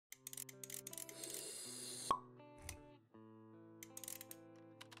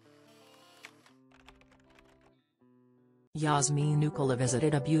Yazmin Oukhellou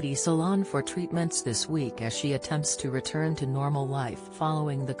visited a beauty salon for treatments this week as she attempts to return to normal life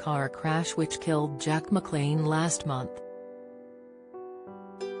following the car crash which killed Jack McLean last month.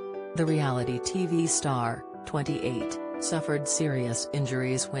 The reality TV star, 28, suffered serious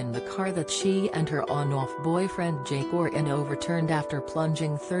injuries when the car that she and her on-off boyfriend Jake were in overturned after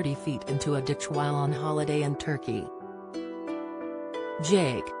plunging 30 feet into a ditch while on holiday in Turkey.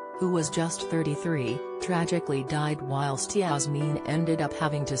 Jake, who was just 33, tragically died whilst Yazmin ended up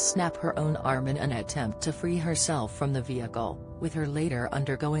having to snap her own arm in an attempt to free herself from the vehicle, with her later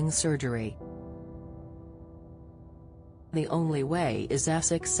undergoing surgery. The only way is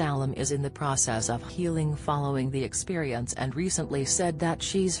Essex Salem is in the process of healing following the experience and recently said that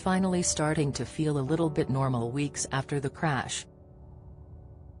she's finally starting to feel a little bit normal weeks after the crash.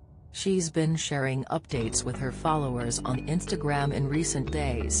 She's been sharing updates with her followers on Instagram in recent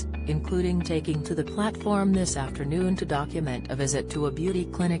days, including taking to the platform this afternoon to document a visit to a beauty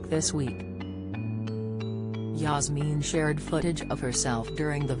clinic this week. Yazmin shared footage of herself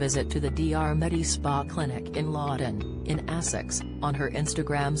during the visit to the Dr. Medi Spa Clinic in Lawton, in Essex, on her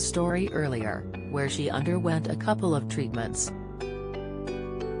Instagram story earlier, where she underwent a couple of treatments.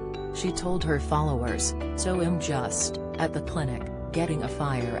 She told her followers, "So I'm just at the clinic, getting a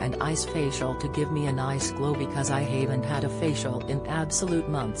fire and ice facial to give me a nice glow because I haven't had a facial in absolute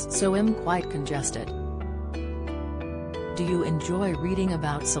months, so I'm quite congested." Do you enjoy reading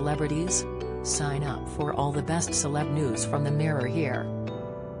about celebrities? Sign up for all the best celeb news from the Mirror here.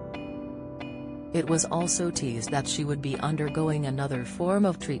 It was also teased that she would be undergoing another form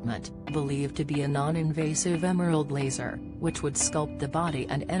of treatment, believed to be a non-invasive emerald laser, which would sculpt the body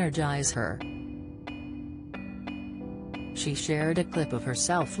and energize her. She shared a clip of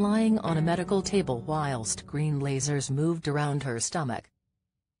herself lying on a medical table whilst green lasers moved around her stomach.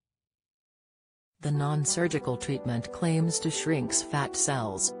 The non-surgical treatment claims to shrink fat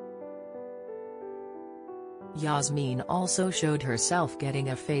cells. Yazmin also showed herself getting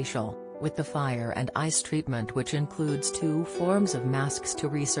a facial, with the fire and ice treatment, which includes 2 forms of masks to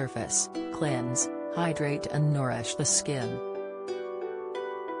resurface, cleanse, hydrate and nourish the skin.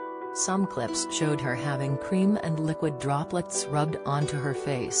 Some clips showed her having cream and liquid droplets rubbed onto her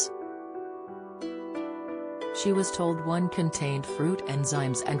face. She was told one contained fruit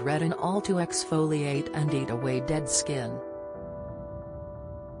enzymes and retinol to exfoliate and eat away dead skin.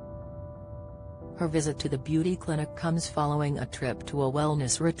 Her visit to the beauty clinic comes following a trip to a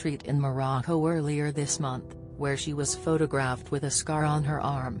wellness retreat in Morocco earlier this month, where she was photographed with a scar on her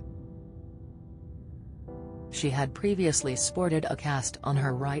arm. She had previously sported a cast on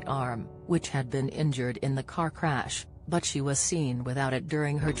her right arm, which had been injured in the car crash, but she was seen without it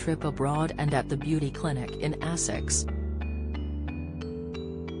during her trip abroad and at the beauty clinic in Essex.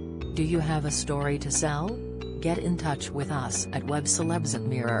 Do you have a story to sell? Get in touch with us at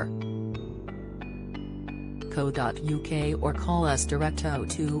webcelebs@mirror.co.uk or call us direct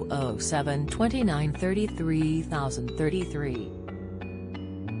 0207 29 33 033.